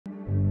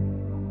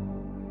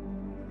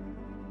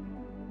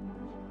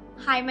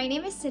Hi, my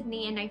name is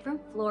Sydney and I'm from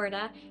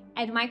Florida.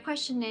 And my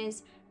question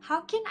is,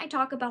 how can I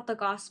talk about the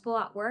gospel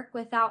at work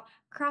without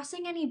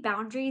crossing any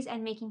boundaries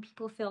and making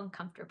people feel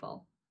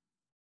uncomfortable?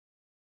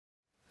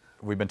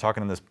 We've been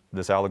talking in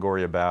this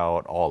allegory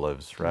about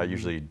olives, right?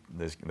 Usually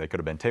they could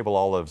have been table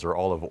olives or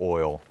olive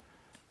oil.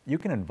 You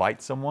can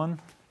invite someone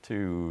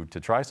to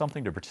try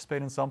something, to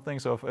participate in something.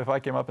 So if I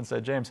came up and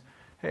said, James,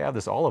 hey, I have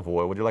this olive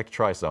oil, would you like to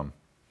try some?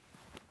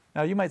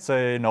 Now you might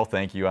say, no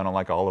thank you, I don't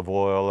like olive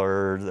oil,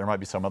 or there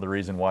might be some other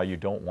reason why you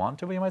don't want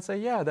to, but you might say,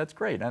 yeah, that's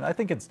great. And I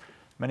think it's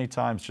many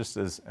times just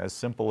as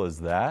simple as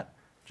that,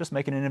 just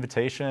making an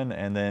invitation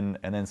and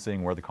then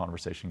seeing where the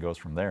conversation goes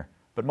from there.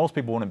 But most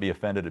people wouldn't be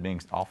offended at being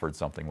offered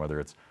something, whether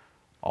it's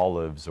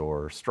olives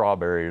or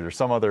strawberries or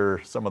some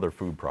other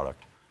food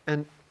product.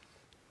 And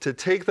to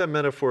take that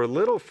metaphor a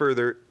little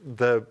further,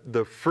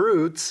 the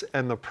fruits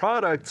and the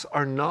products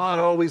are not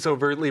always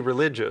overtly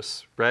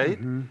religious, right?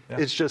 Yeah.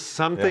 It's just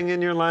something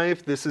in your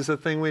life. This is the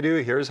thing we do.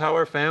 Here's how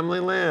our family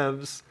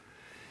lives.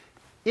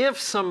 If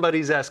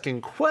somebody's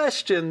asking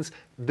questions,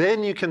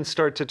 then you can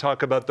start to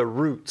talk about the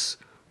roots.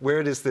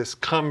 Where does this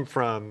come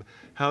from?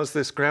 How's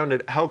this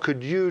grounded? How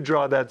could you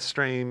draw that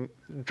same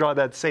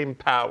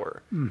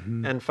power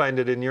and find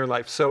it in your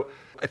life? So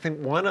I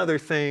think one other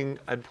thing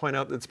I'd point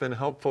out that's been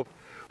helpful,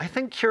 I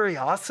think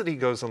curiosity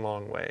goes a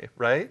long way,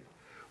 right?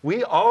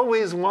 We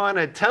always want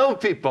to tell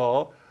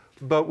people,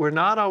 but we're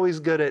not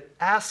always good at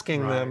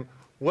asking them,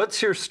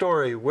 what's your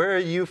story? Where are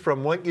you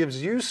from? What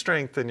gives you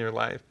strength in your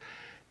life?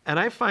 And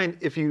I find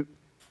if you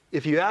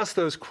ask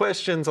those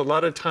questions, a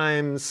lot of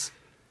times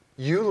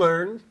you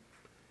learn,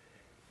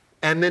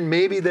 and then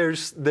maybe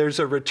there's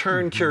a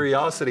return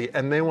curiosity,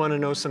 and they want to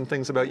know some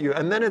things about you,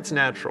 and then it's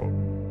natural.